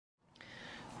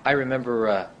I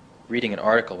remember reading an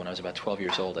article when I was about 12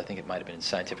 years old, I think it might have been in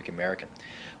Scientific American,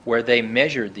 where they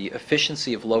measured the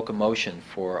efficiency of locomotion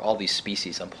for all these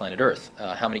species on planet Earth.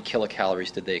 How many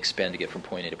kilocalories did they expend to get from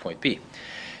point A to point B?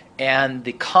 And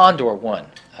the condor won,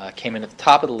 came in at the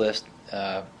top of the list,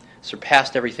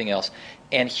 surpassed everything else.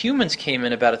 And humans came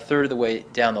in about a third of the way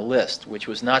down the list, which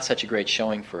was not such a great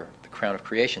showing for the crown of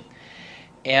creation.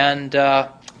 And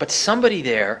but somebody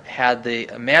there had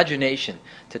the imagination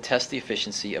to test the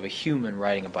efficiency of a human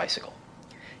riding a bicycle.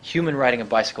 Human riding a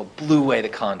bicycle blew away the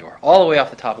condor, all the way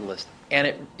off the top of the list.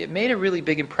 And it made a really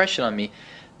big impression on me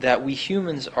that we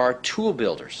humans are tool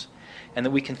builders, and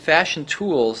that we can fashion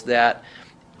tools that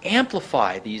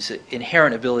amplify these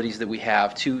inherent abilities that we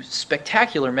have to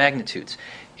spectacular magnitudes.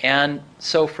 And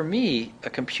so for me, a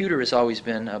computer has always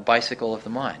been a bicycle of the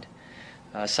mind.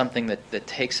 Something that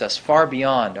takes us far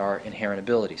beyond our inherent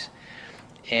abilities.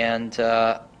 And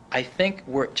I think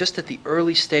we're just at the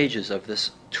early stages of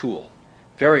this tool,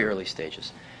 very early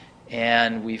stages.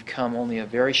 And we've come only a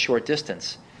very short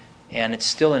distance, and it's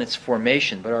still in its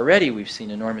formation, but already we've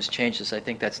seen enormous changes. I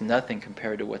think that's nothing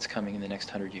compared to what's coming in the next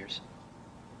 100 years.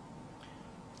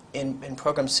 In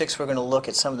Program 6, we're going to look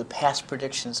at some of the past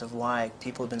predictions of why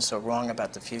people have been so wrong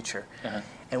about the future.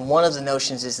 And one of the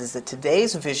notions is that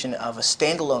today's vision of a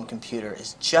standalone computer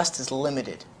is just as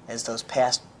limited as those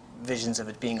past visions of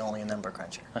it being only a number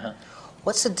cruncher.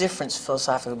 What's the difference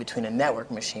philosophically between a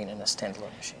network machine and a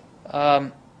standalone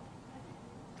machine?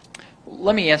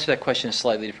 Let me answer that question a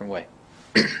slightly different way.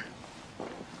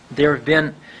 There have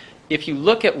been, if you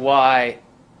look at why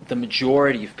the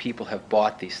majority of people have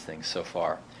bought these things so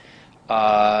far,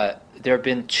 there have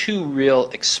been two real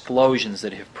explosions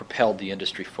that have propelled the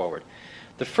industry forward.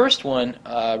 The first one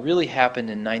really happened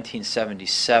in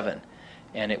 1977,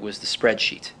 and it was the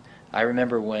spreadsheet. I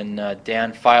remember when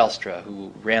Dan Filestra,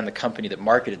 who ran the company that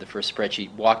marketed the first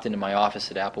spreadsheet, walked into my office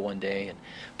at Apple one day and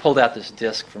pulled out this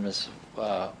disk from his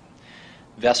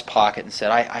vest pocket and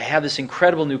said, I have this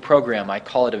incredible new program. I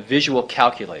call it a visual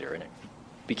calculator, and it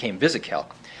became VisiCalc.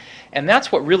 And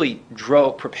that's what really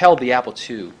propelled the Apple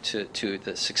II to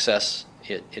the success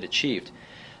it achieved,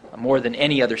 more than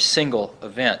any other single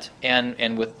event.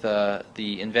 And with the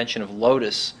invention of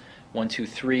Lotus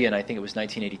 123, and I think it was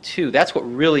 1982, that's what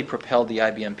really propelled the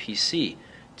IBM PC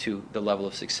to the level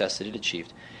of success that it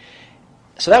achieved.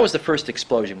 So that was the first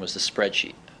explosion, was the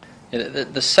spreadsheet.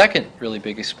 The second really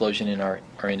big explosion in our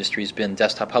industry has been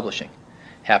desktop publishing.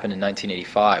 Happened in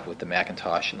 1985 with the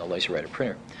Macintosh and the LaserWriter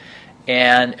printer.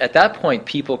 And at that point,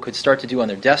 people could start to do on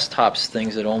their desktops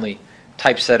things that only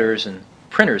typesetters and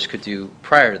printers could do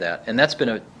prior to that. And that's been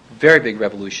a very big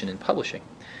revolution in publishing.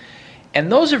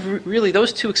 And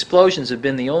those two explosions have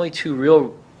been the only two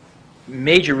real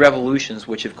major revolutions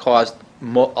which have caused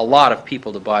a lot of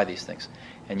people to buy these things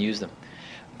and use them.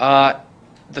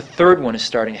 The third one is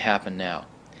starting to happen now.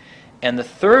 And the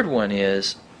third one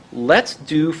is, let's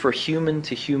do for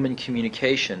human-to-human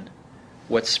communication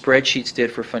what spreadsheets did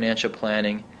for financial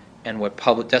planning and what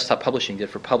desktop publishing did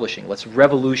for publishing. Let's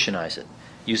revolutionize it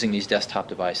using these desktop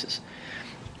devices.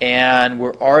 And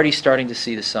we're already starting to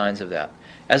see the signs of that.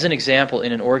 As an example,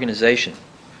 in an organization,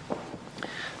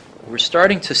 we're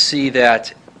starting to see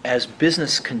that as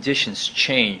business conditions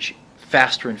change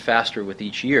faster and faster with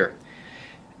each year,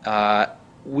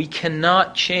 we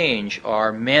cannot change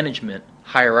our management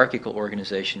hierarchical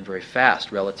organization very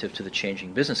fast relative to the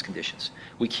changing business conditions.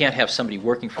 We can't have somebody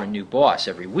working for a new boss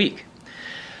every week.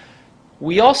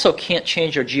 We also can't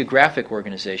change our geographic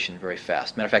organization very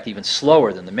fast. Matter of fact, even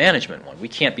slower than the management one. We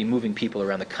can't be moving people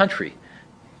around the country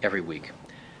every week.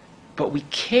 But we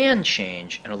can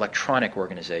change an electronic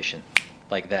organization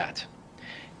like that.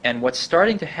 And what's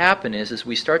starting to happen is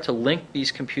we start to link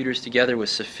these computers together with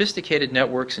sophisticated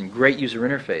networks and great user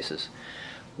interfaces.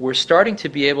 We're starting to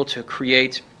be able to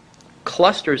create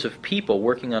clusters of people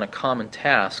working on a common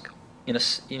task in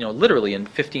literally in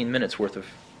 15 minutes worth of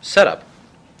setup.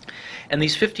 And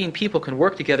these 15 people can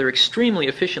work together extremely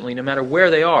efficiently no matter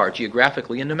where they are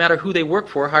geographically and no matter who they work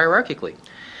for hierarchically.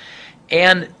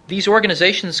 And these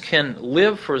organizations can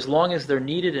live for as long as they're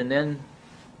needed and then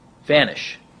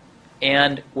vanish.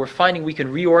 And we're finding we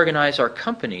can reorganize our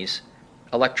companies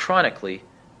electronically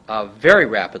very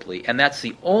rapidly, and that's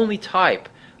the only type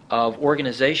of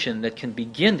organization that can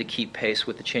begin to keep pace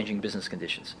with the changing business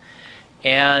conditions.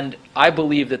 And I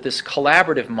believe that this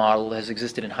collaborative model has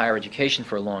existed in higher education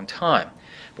for a long time,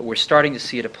 but we're starting to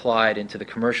see it applied into the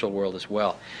commercial world as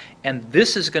well. And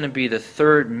this is going to be the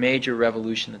third major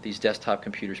revolution that these desktop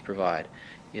computers provide,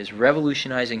 is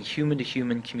revolutionizing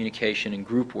human-to-human communication and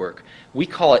group work. We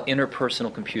call it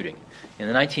interpersonal computing. In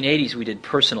the 1980s, we did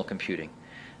personal computing.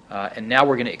 And now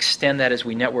we're going to extend that as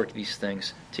we network these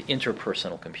things to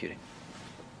interpersonal computing.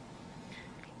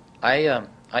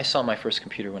 I saw my first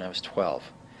computer when I was 12,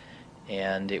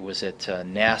 and it was at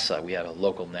NASA. We had a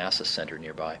local NASA center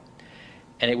nearby.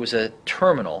 And it was a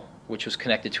terminal which was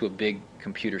connected to a big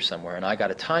computer somewhere, and I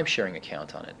got a time-sharing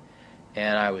account on it.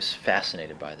 And I was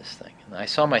fascinated by this thing. And I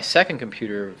saw my second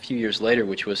computer a few years later,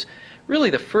 which was really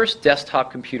the first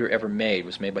desktop computer ever made. It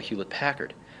was made by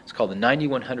Hewlett-Packard. It's called the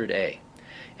 9100A,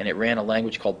 and it ran a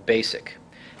language called BASIC.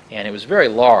 And it was very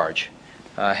large,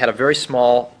 had a very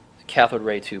small cathode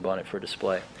ray tube on it for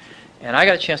display. And I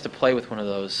got a chance to play with one of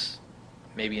those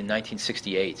maybe in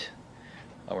 1968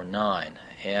 or 9,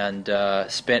 and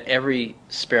spent every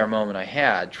spare moment I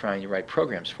had trying to write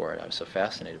programs for it. I was so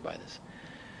fascinated by this.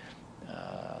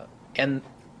 And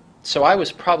so I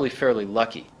was probably fairly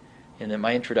lucky in that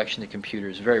my introduction to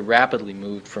computers very rapidly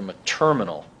moved from a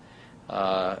terminal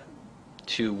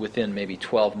to, within maybe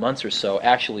 12 months or so,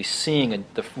 actually seeing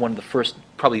one of the first,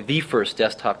 probably the first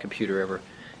desktop computer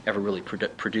ever really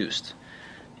produced.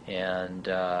 And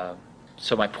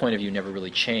so my point of view never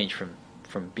really changed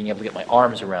from being able to get my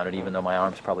arms around it, even though my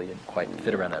arms probably didn't quite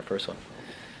fit around that first one.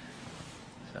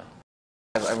 So.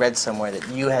 I read somewhere that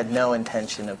you had no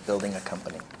intention of building a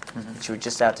company. That you were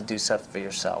just out to do stuff for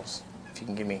yourselves. If you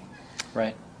can give me...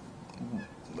 Right.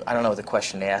 I don't know what the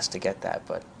question to ask to get that,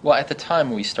 but... Well, at the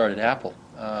time we started Apple,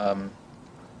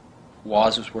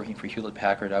 Woz was working for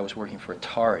Hewlett-Packard. I was working for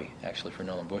Atari, actually for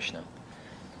Nolan Bushnell,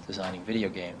 designing video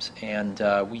games. And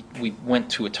we went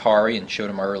to Atari and showed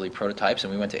them our early prototypes,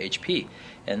 and we went to HP.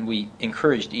 And we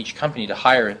encouraged each company to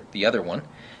hire the other one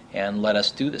and let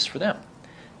us do this for them.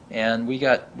 And we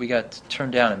got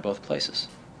turned down in both places,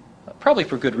 probably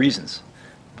for good reasons.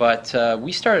 But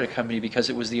we started a company because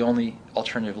it was the only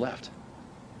alternative left,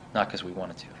 not because we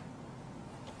wanted to.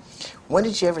 When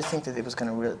did you ever think that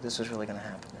this was really going to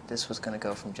happen? That this was going to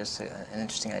go from just an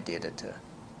interesting idea to...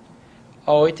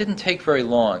 Oh, it didn't take very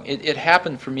long. It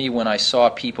happened for me when I saw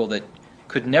people that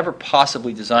could never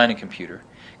possibly design a computer,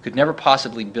 could never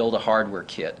possibly build a hardware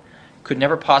kit, could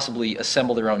never possibly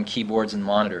assemble their own keyboards and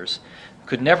monitors,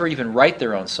 could never even write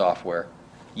their own software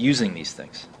using these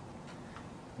things.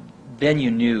 Then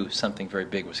you knew something very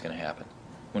big was going to happen.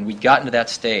 When we'd gotten to that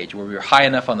stage where we were high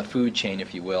enough on the food chain,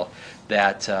 if you will,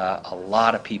 that a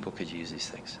lot of people could use these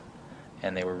things,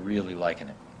 and they were really liking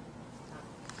it.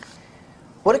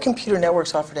 What do computer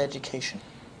networks offer to education?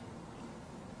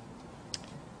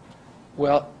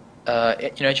 Well,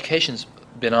 education's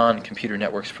been on computer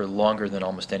networks for longer than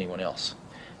almost anyone else.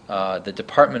 The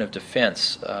Department of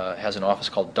Defense has an office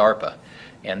called DARPA,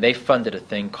 and they funded a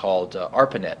thing called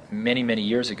ARPANET many, many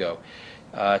years ago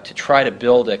to try to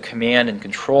build a command and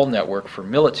control network for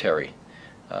military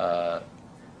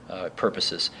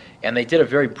purposes. And they did a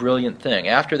very brilliant thing.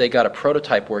 After they got a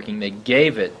prototype working, they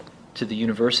gave it to the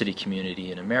university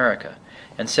community in America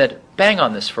and said, bang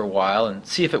on this for a while and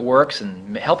see if it works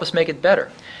and help us make it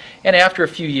better. And after a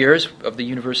few years of the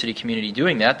university community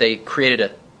doing that, they created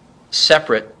a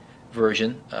separate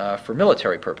version for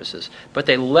military purposes, but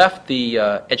they left the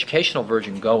educational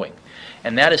version going.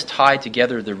 And that has tied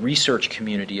together the research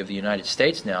community of the United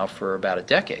States now for about a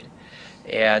decade,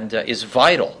 and is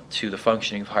vital to the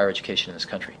functioning of higher education in this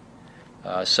country.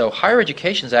 So higher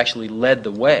education has actually led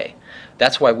the way.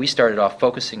 That's why we started off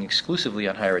focusing exclusively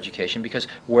on higher education, because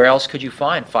where else could you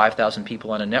find 5,000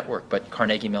 people on a network but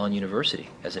Carnegie Mellon University,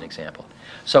 as an example?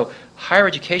 So higher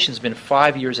education has been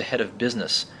 5 years ahead of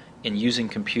business in using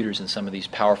computers in some of these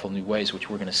powerful new ways, which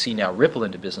we're going to see now ripple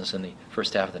into business in the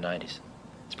first half of the 90s.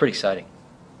 It's pretty exciting.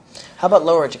 How about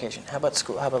lower education? How about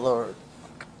school? How about lower?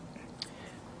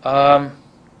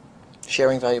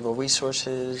 Sharing valuable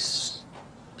resources?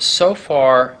 So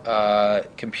far,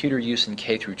 computer use in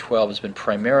K through 12 has been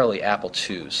primarily Apple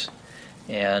IIs,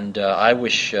 and I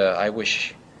wish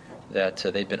that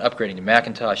they'd been upgrading to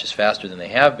Macintoshes faster than they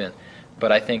have been.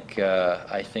 But I think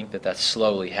that that's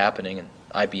slowly happening, and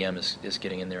IBM is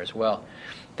getting in there as well.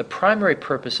 The primary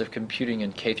purpose of computing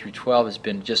in K through 12 has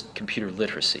been just computer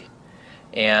literacy,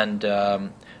 and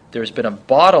there's been a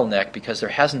bottleneck because there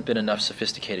hasn't been enough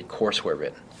sophisticated courseware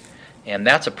written. And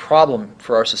that's a problem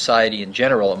for our society in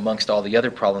general, amongst all the other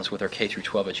problems with our K through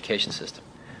 12 education system.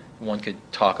 One could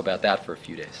talk about that for a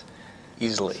few days.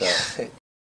 Easily. So.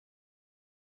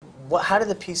 How did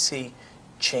the PC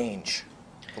change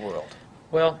the world?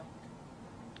 Well,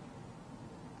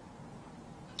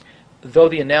 though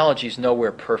the analogy is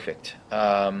nowhere perfect,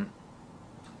 and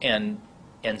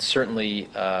certainly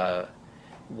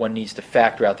one needs to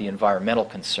factor out the environmental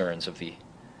concerns of the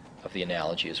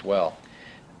analogy as well.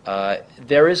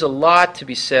 There is a lot to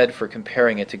be said for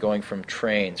comparing it to going from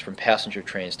passenger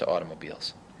trains to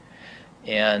automobiles.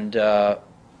 And the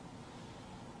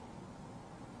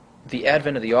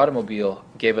advent of the automobile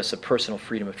gave us a personal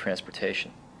freedom of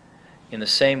transportation. In the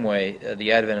same way,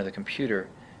 the advent of the computer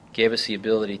gave us the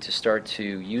ability to start to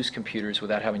use computers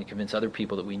without having to convince other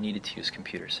people that we needed to use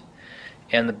computers.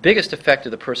 And the biggest effect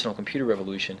of the personal computer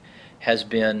revolution has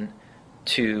been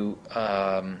to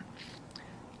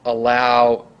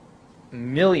allow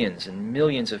millions and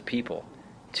millions of people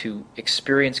to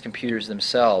experience computers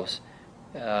themselves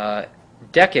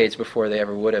decades before they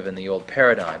ever would have in the old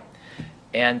paradigm,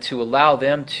 and to allow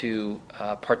them to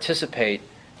participate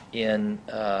in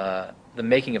the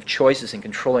making of choices and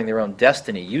controlling their own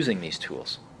destiny using these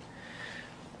tools.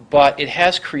 But it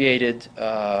has created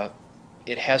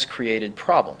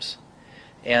problems.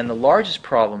 And the largest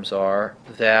problems are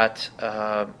that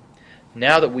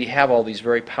now that we have all these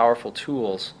very powerful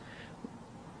tools,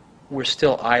 we're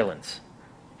still islands,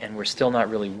 and we're still not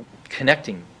really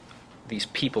connecting these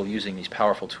people using these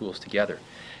powerful tools together.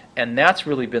 And that's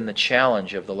really been the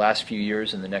challenge of the last few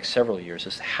years and the next several years,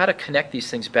 is how to connect these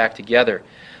things back together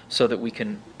so that we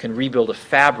can rebuild a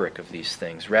fabric of these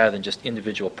things rather than just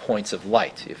individual points of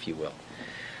light, if you will,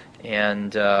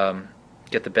 and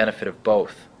get the benefit of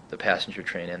both the passenger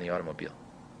train and the automobile.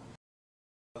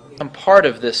 I'm part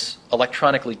of this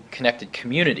electronically connected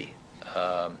community.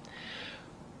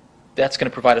 That's going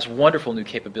to provide us wonderful new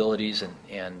capabilities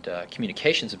and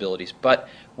communications abilities, but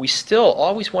we still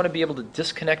always want to be able to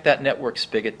disconnect that network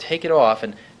spigot, take it off,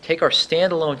 and take our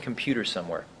standalone computer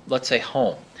somewhere, let's say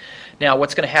home. Now,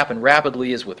 what's going to happen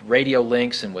rapidly is with radio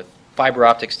links and with fiber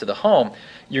optics to the home,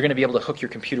 you're going to be able to hook your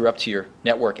computer up to your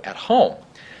network at home.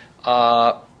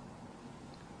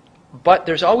 But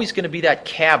there's always going to be that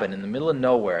cabin in the middle of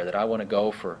nowhere that I want to go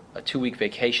for a 2-week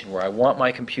vacation where I want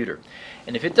my computer.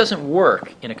 And if it doesn't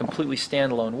work in a completely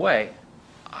standalone way,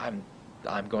 I'm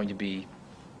going to be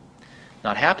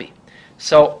not happy.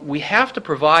 So we have to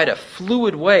provide a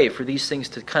fluid way for these things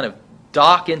to kind of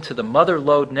dock into the mother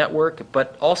load network,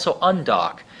 but also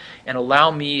undock and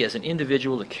allow me as an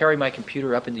individual to carry my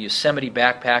computer up into Yosemite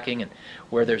backpacking, and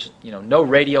where there's no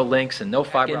radio links and no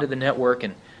fiber into the network,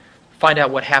 and find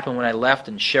out what happened when I left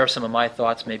and share some of my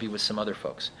thoughts maybe with some other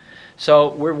folks.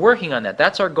 So we're working on that.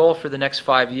 That's our goal for the next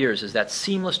 5 years, is that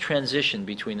seamless transition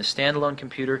between the standalone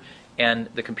computer and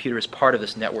the computer as part of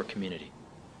this network community.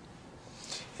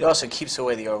 It also keeps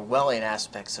away the Orwellian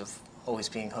aspects of always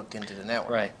being hooked into the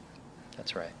network. Right.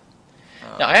 That's right.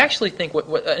 Now, I actually think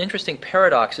what an interesting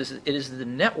paradox is, it is the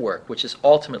network which is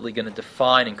ultimately going to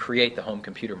define and create the home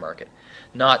computer market,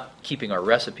 not keeping our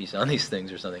recipes on these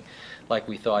things or something like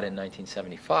we thought in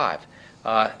 1975.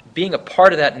 Being a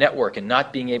part of that network and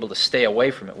not being able to stay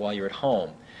away from it while you're at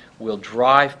home will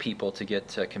drive people to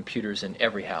get computers in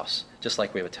every house, just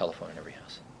like we have a telephone in every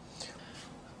house.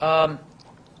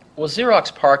 Well,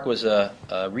 Xerox PARC was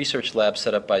a research lab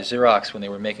set up by Xerox when they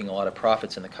were making a lot of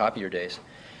profits in the copier days.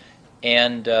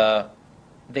 And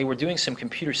they were doing some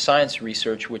computer science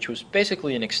research, which was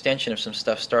basically an extension of some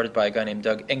stuff started by a guy named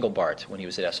Doug Engelbart when he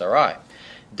was at SRI.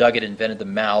 Doug had invented the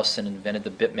mouse and invented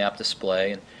the bitmap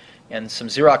display, and some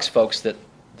Xerox folks that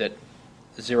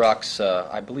Xerox,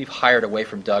 I believe, hired away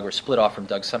from Doug or split off from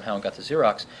Doug somehow and got to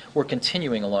Xerox, were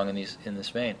continuing along in this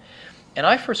vein. And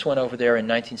I first went over there in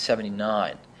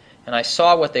 1979, and I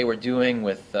saw what they were doing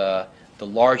with the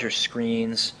larger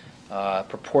screens,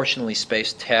 proportionally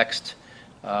spaced text,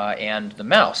 and the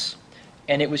mouse.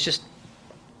 And it was just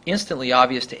instantly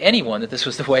obvious to anyone that this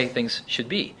was the way things should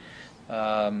be.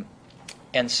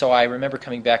 And so I remember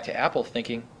coming back to Apple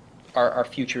thinking, our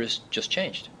future has just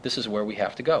changed. This is where we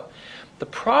have to go. The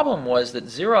problem was that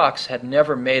Xerox had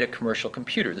never made a commercial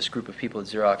computer. This group of people at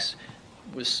Xerox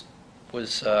was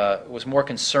more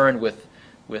concerned with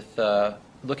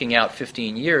looking out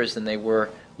 15 years than they were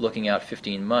looking out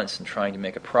 15 months and trying to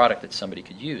make a product that somebody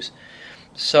could use.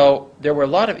 So there were a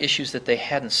lot of issues that they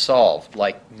hadn't solved,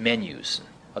 like menus and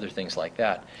other things like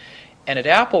that. And at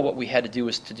Apple, what we had to do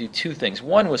was to do two things.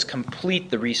 One was complete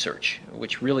the research,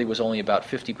 which really was only about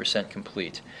 50%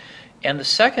 complete. And the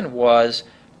second was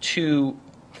to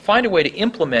find a way to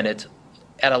implement it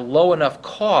at a low enough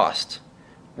cost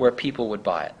where people would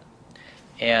buy it.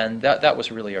 And that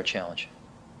was really our challenge.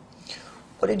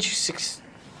 What did you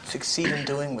succeed in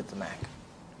doing with the Mac?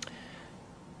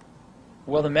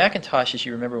 Well, the Macintosh, as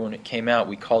you remember when it came out,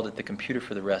 we called it the computer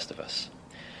for the rest of us.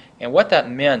 And what that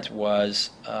meant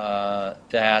was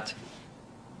that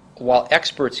while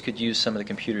experts could use some of the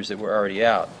computers that were already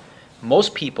out,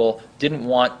 most people didn't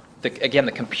want, again,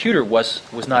 the computer was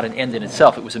not an end in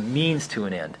itself. It was a means to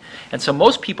an end. And so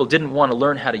most people didn't want to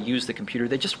learn how to use the computer.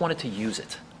 They just wanted to use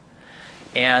it.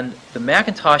 And the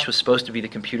Macintosh was supposed to be the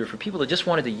computer for people that just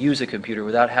wanted to use a computer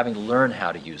without having to learn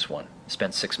how to use one.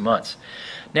 Spent 6 months.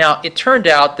 Now, it turned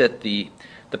out that the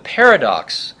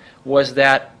paradox was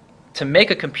that to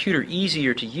make a computer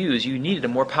easier to use, you needed a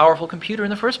more powerful computer in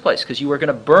the first place, because you were going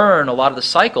to burn a lot of the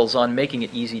cycles on making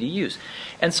it easy to use.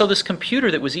 And so this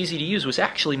computer that was easy to use was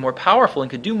actually more powerful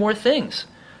and could do more things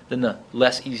than the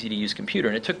less easy to use computer.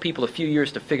 And it took people a few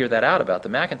years to figure that out about the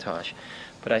Macintosh,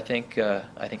 but I think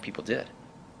people did.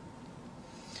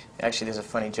 Actually, there's a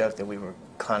funny joke that we were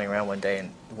clowning around one day,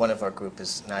 and one of our group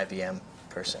is an IBM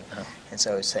person. Uh-huh. And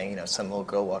so I was saying, some little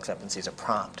girl walks up and sees a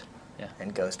prompt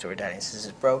and goes to her daddy and says,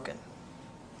 "It's broken.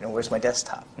 Where's my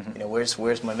desktop? Mm-hmm.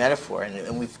 Where's my metaphor?"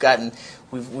 And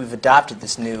we've adopted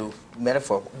this new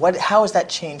metaphor. How has that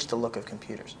changed the look of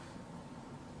computers?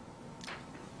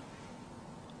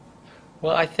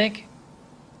 Well, I think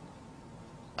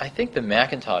the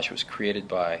Macintosh was created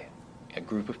by a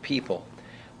group of people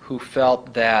who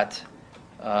felt that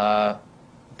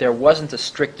there wasn't a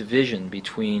strict division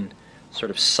between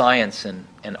sort of science and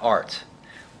art.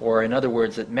 Or in other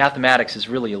words, that mathematics is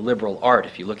really a liberal art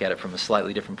if you look at it from a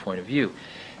slightly different point of view.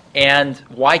 And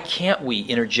why can't we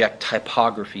interject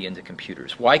typography into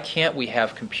computers? Why can't we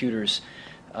have computers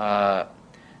talking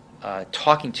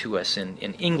to us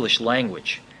in English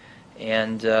language?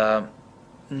 And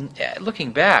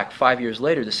looking back 5 years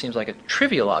later, this seems like a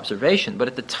trivial observation, but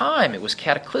at the time it was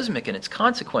cataclysmic in its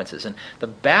consequences, and the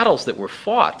battles that were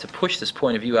fought to push this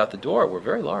point of view out the door were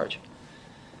very large.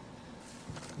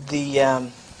 The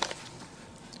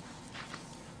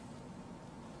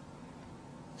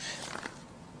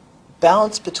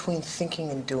balance between thinking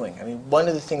and doing. I mean, one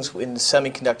of the things in the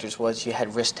semiconductors was you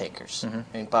had risk takers. Mm-hmm.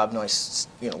 I mean, Bob Noyce,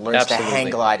 learns Absolutely. to hang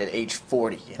glide at age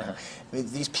 40. Uh-huh. I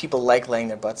mean, these people like laying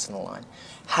their butts on the line.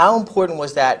 How important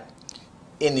was that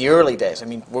in the early days? I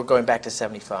mean, we're going back to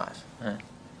 75. Uh-huh.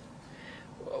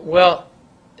 Well,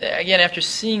 again, after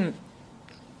seeing,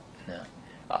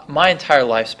 my entire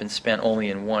life's been spent only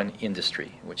in one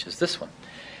industry, which is this one.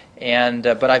 And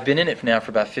but I've been in it now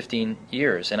for about 15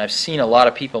 years, and I've seen a lot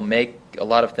of people make a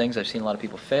lot of things. I've seen a lot of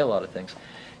people fail a lot of things.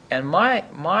 And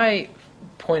my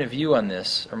point of view on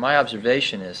this, or my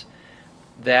observation, is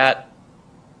that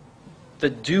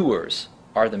the doers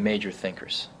are the major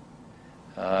thinkers.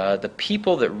 The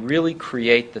people that really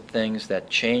create the things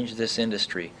that change this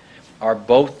industry are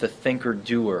both the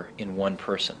thinker-doer in one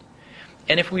person.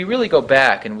 And if we really go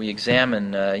back and we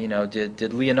examine,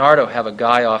 did Leonardo have a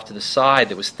guy off to the side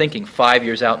that was thinking 5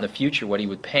 years out in the future what he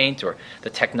would paint or the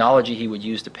technology he would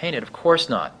use to paint it? Of course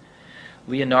not.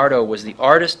 Leonardo was the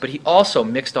artist, but he also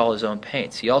mixed all his own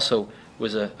paints. He also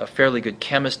was a fairly good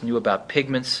chemist, knew about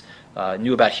pigments,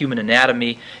 knew about human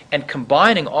anatomy, and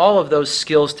combining all of those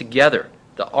skills together,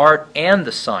 the art and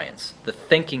the science, the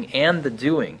thinking and the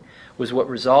doing, was what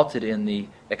resulted in the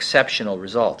exceptional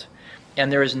result. And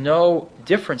there is no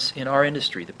difference in our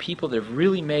industry. The people that have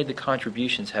really made the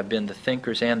contributions have been the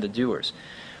thinkers and the doers.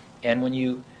 And when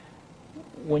you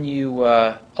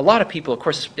a lot of people, of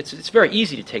course, it's very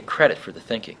easy to take credit for the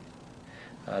thinking.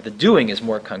 The doing is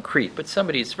more concrete, but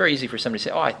it's very easy for somebody to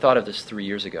say, "Oh, I thought of this 3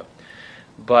 years ago."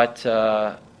 But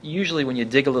usually when you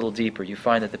dig a little deeper, you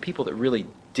find that the people that really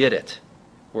did it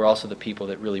were also the people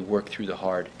that really worked through the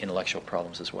hard intellectual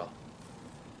problems as well.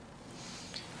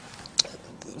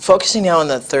 Focusing now on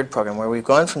the third program, where we've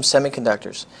gone from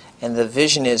semiconductors, and the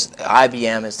vision is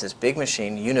IBM is this big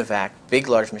machine, UNIVAC, big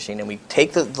large machine, and we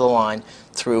take the line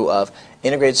through of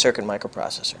integrated circuit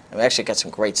microprocessor. And we actually got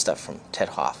some great stuff from Ted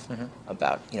Hoff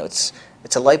about, it's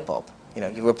a light bulb.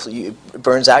 It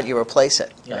burns out, you replace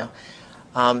it. Yeah.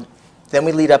 Then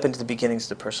we lead up into the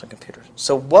beginnings of the personal computer.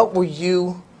 So what were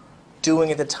you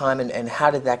doing at the time, and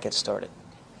how did that get started?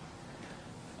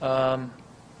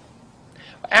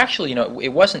 Actually,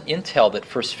 it wasn't Intel that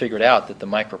first figured out that the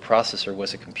microprocessor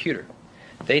was a computer.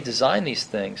 They designed these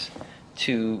things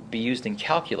to be used in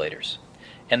calculators.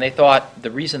 And they thought the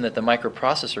reason that the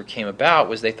microprocessor came about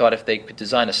was they thought if they could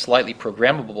design a slightly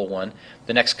programmable one,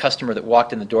 the next customer that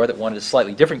walked in the door that wanted a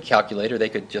slightly different calculator, they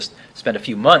could just spend a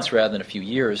few months rather than a few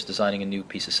years designing a new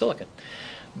piece of silicon.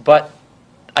 But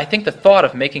I think the thought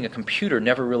of making a computer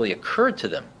never really occurred to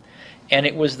them. And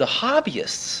it was the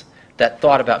hobbyists that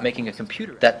thought about making a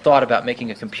computer,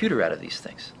 out of these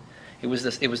things. It was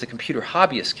the computer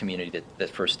hobbyist community that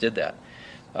first did that.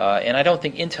 And I don't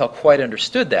think Intel quite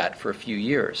understood that for a few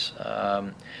years.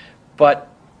 But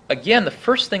again, the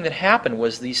first thing that happened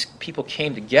was these people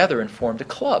came together and formed a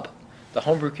club. The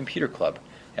Homebrew Computer Club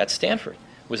at Stanford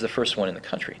was the first one in the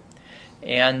country.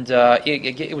 And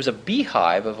it was a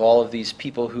beehive of all of these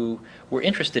people who were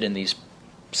interested in these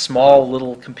small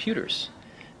little computers.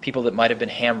 people that might have been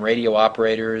ham radio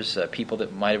operators, people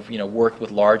that might have worked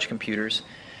with large computers,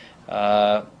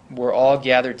 were all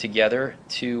gathered together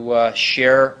to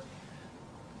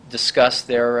discuss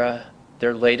their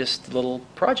latest little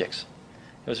projects.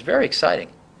 It was very exciting,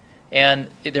 and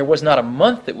there was not a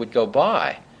month that would go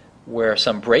by where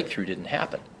some breakthrough didn't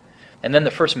happen. And then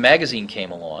the first magazine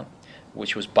came along,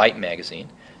 which was Byte magazine,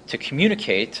 to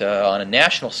communicate on a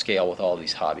national scale with all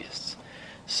these hobbyists.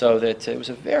 So that it was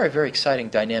a very, very exciting,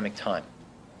 dynamic time.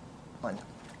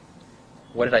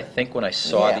 What did I think when I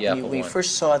saw the Apple we I?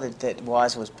 first saw that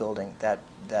Woz was building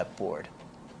that board.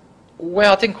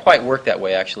 Well, it didn't quite work that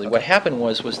way, actually. Okay. What happened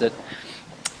was that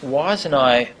Woz and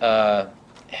I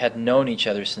had known each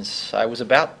other since I was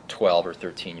about 12 or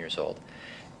 13 years old.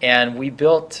 And we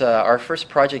built, our first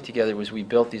project together was we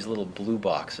built these little blue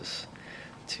boxes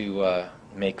to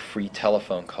make free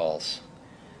telephone calls.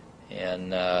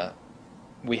 And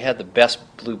we had the best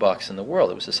blue box in the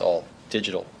world. It was this all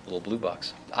digital little blue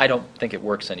box. I don't think it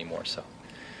works anymore, so.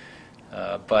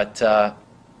 But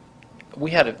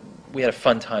we had a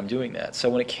fun time doing that. So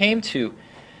when it came to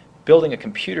building a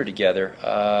computer together,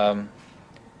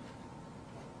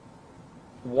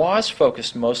 Woz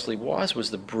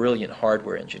was the brilliant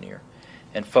hardware engineer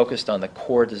and focused on the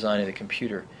core design of the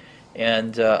computer.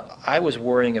 And I was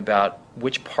worrying about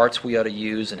which parts we ought to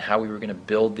use and how we were going to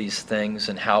build these things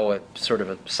and how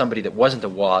somebody that wasn't a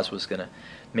Woz was going to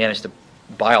manage to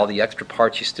buy all the extra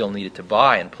parts you still needed to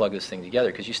buy and plug this thing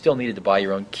together, because you still needed to buy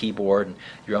your own keyboard and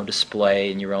your own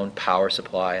display and your own power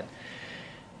supply.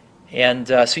 And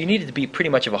so you needed to be pretty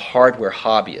much of a hardware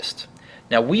hobbyist.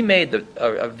 Now, we made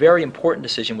a very important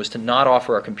decision was to not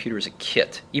offer our computer as a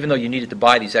kit. Even though you needed to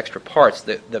buy these extra parts,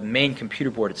 the main computer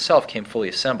board itself came fully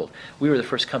assembled. We were the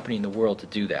first company in the world to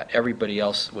do that. Everybody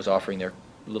else was offering their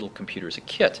little computer as a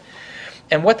kit.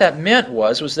 And what that meant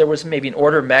was there was maybe an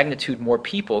order of magnitude more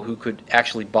people who could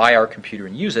actually buy our computer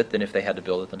and use it than if they had to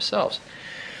build it themselves.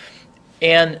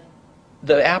 And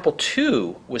the Apple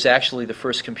II was actually the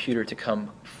first computer to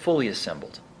come fully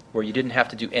assembled, where you didn't have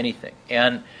to do anything.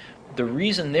 And the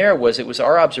reason there was it was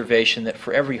our observation that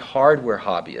for every hardware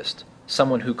hobbyist,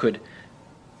 someone who could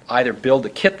either build the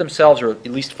kit themselves or at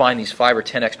least find these 5 or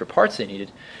 10 extra parts they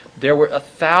needed, there were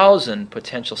 1,000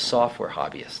 potential software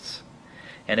hobbyists.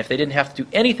 And if they didn't have to do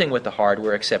anything with the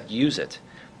hardware except use it,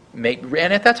 and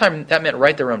at that time that meant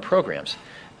write their own programs,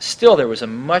 still there was a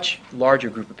much larger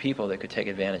group of people that could take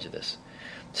advantage of this.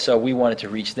 So we wanted to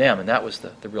reach them, and that was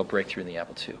the real breakthrough in the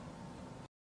Apple II.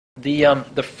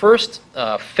 The first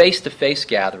face-to-face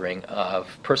gathering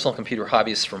of personal computer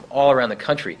hobbyists from all around the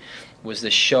country was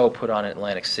this show put on in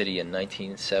Atlantic City in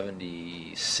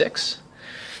 1976.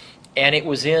 And it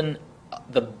was in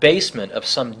the basement of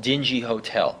some dingy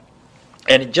hotel.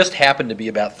 And it just happened to be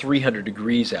about 300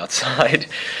 degrees outside.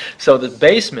 So the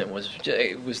basement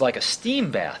was like a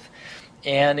steam bath.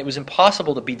 And it was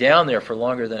impossible to be down there for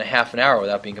longer than a half an hour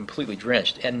without being completely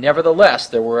drenched. And nevertheless,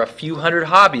 there were a few hundred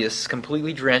hobbyists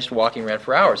completely drenched walking around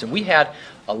for hours. And we had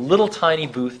a little tiny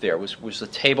booth there. It was a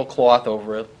tablecloth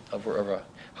over a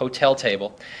hotel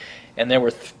table. And there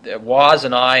were Woz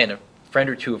and I and a friend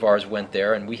or two of ours went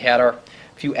there. And we had our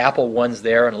few Apple ones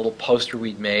there and a little poster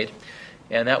we'd made.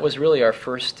 And that was really our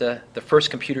the first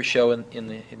computer show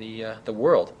in the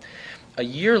world. A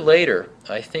year later,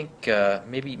 I think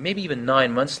maybe even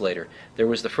 9 months later, there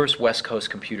was the first West Coast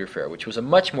Computer Fair, which was a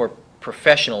much more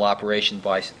professional operation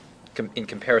in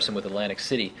comparison with Atlantic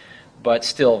City, but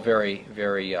still very,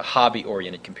 very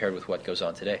hobby-oriented compared with what goes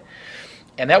on today.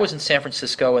 And that was in San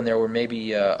Francisco, and there were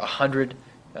maybe 100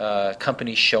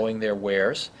 companies showing their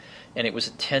wares, and it was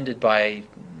attended by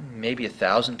maybe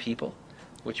 1,000 people,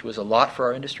 which was a lot for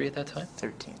our industry at that time.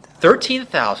 13,000.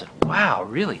 13,000. Wow,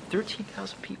 really?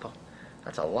 13,000 people.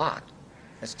 That's a lot.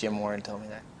 That's Jim Warren told me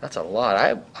that. That's a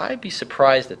lot. I'd be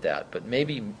surprised at that, but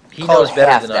maybe he Call knows it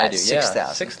better half than I that, do. 6,000.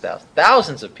 Yeah, 6,000.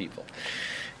 Thousands of people.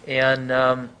 And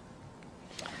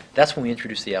that's when we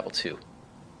introduced the Apple II.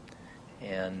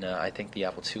 And I think the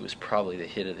Apple II was probably the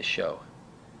hit of the show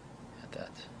at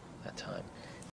that time.